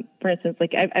 For instance,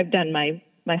 like I've done my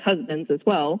husband's as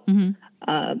well.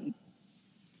 Mm-hmm.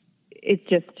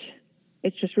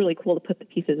 It's just really cool to put the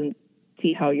pieces and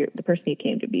see how the person you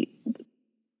came to be.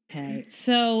 Okay.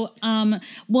 So,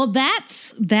 well,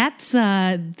 that's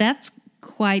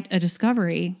quite a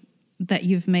discovery that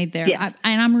you've made there. Yeah.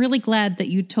 And I'm really glad that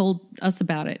you told us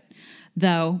about it,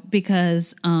 though,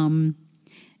 because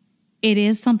it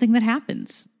is something that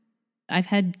happens. I've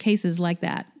had cases like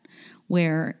that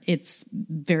where it's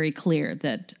very clear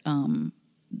that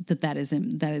that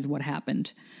is what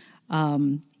happened.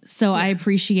 So I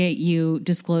appreciate you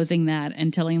disclosing that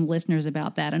and telling listeners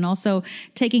about that, and also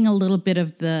taking a little bit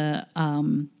of the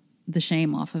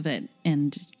shame off of it.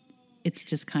 And it's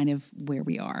just kind of where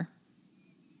we are.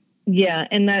 Yeah.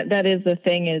 And that is the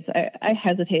thing is I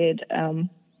hesitated,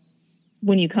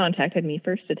 when you contacted me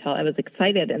first to tell, I was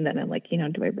excited. And then I'm like, do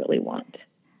I really want,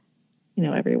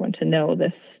 everyone to know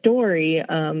this story?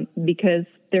 Because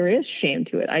there is shame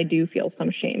to it. I do feel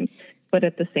some shame, but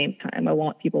at the same time, I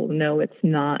want people to know it's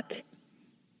not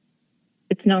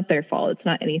their fault. It's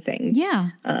not anything. Yeah.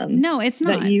 No, it's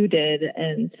not. That you did.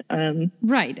 And,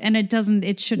 right. And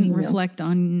it shouldn't reflect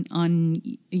on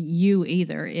you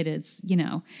either. It is,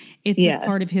 it's a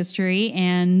part of history,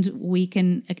 and we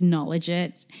can acknowledge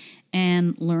it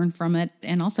and learn from it,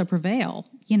 and also prevail,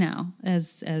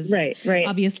 as right.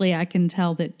 Obviously I can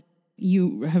tell that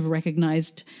you have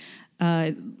recognized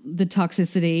the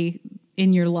toxicity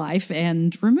in your life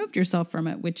and removed yourself from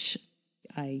it, which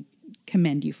I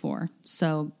commend you for.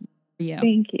 So, yeah.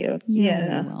 Thank you.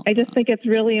 Yeah. I just think it's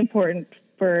really important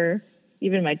for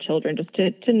even my children just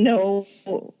to know.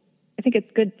 I think it's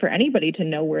good for anybody to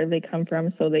know where they come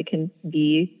from so they can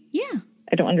be. Yeah.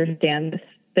 I don't understand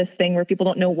this thing where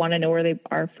people don't want to know where they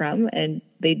are from and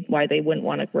why they wouldn't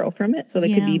want to grow from it. So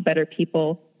they could be better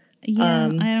people. Yeah,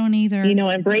 I don't either.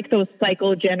 And break those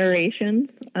cycle generations.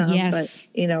 Yes.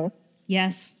 But,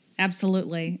 yes,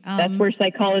 absolutely. That's where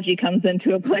psychology comes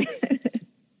into a play.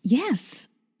 Yes.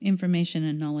 Information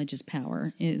and knowledge is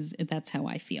power. That's how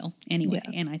I feel anyway.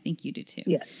 And I think you do too.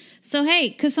 Yeah. So,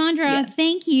 hey, Cassondra,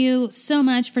 thank you so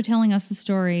much for telling us the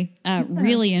story.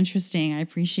 Really interesting. I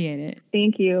appreciate it.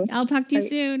 Thank you. I'll talk to you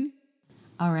soon.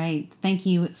 All right. Thank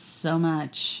you so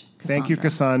much, Cassondra. Thank you,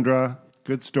 Cassondra.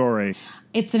 Good story.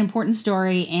 It's an important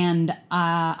story, and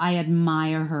I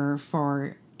admire her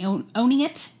for owning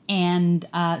it and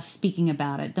speaking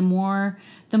about it. The more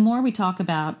we talk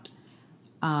about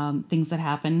things that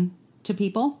happen to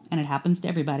people, and it happens to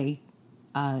everybody,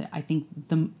 I think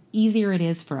the easier it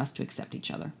is for us to accept each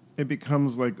other. It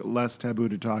becomes like less taboo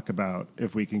to talk about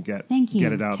if we can get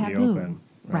it out in the open.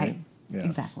 Right.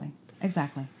 Yes.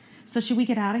 Exactly. So should we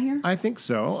get out of here? I think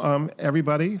so.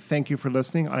 Everybody, thank you for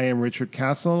listening. I am Richard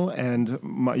Castle, and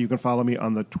you can follow me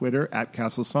on the Twitter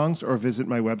 @CastleSongs or visit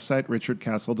my website,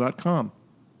 richardcastle.com.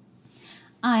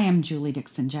 I am Julie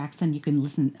Dixon Jackson. You can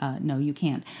listen. No, you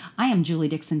can't. I am Julie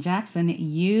Dixon Jackson.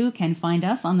 You can find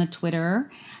us on the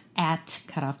Twitter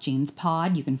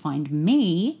 @CutOffJeansPod. You can find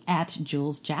me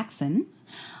 @Jules Jackson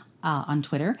on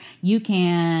Twitter. You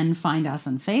can find us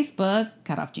on Facebook,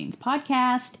 Cut Off Jeans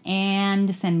Podcast,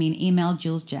 and send me an email,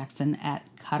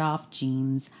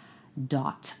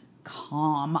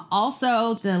 julejackson@cutoffjeans.com.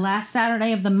 Also, the last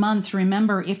Saturday of the month,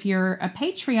 remember, if you're a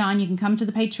Patreon, you can come to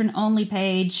the patron-only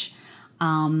page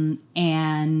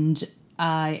and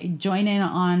join in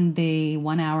on the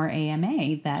 1 hour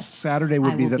AMA. That Saturday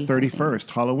would be the 31st,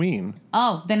 Halloween.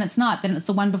 Oh, then it's not. Then it's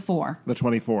the one before. The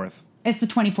 24th. It's the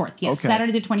 24th. Yes, Okay.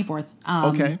 Saturday the 24th.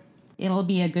 Okay. It'll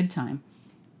be a good time.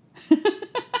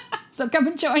 So come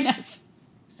and join us.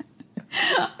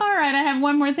 All right, I have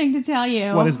one more thing to tell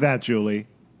you. What is that, Julie?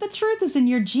 The truth is in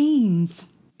your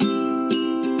jeans.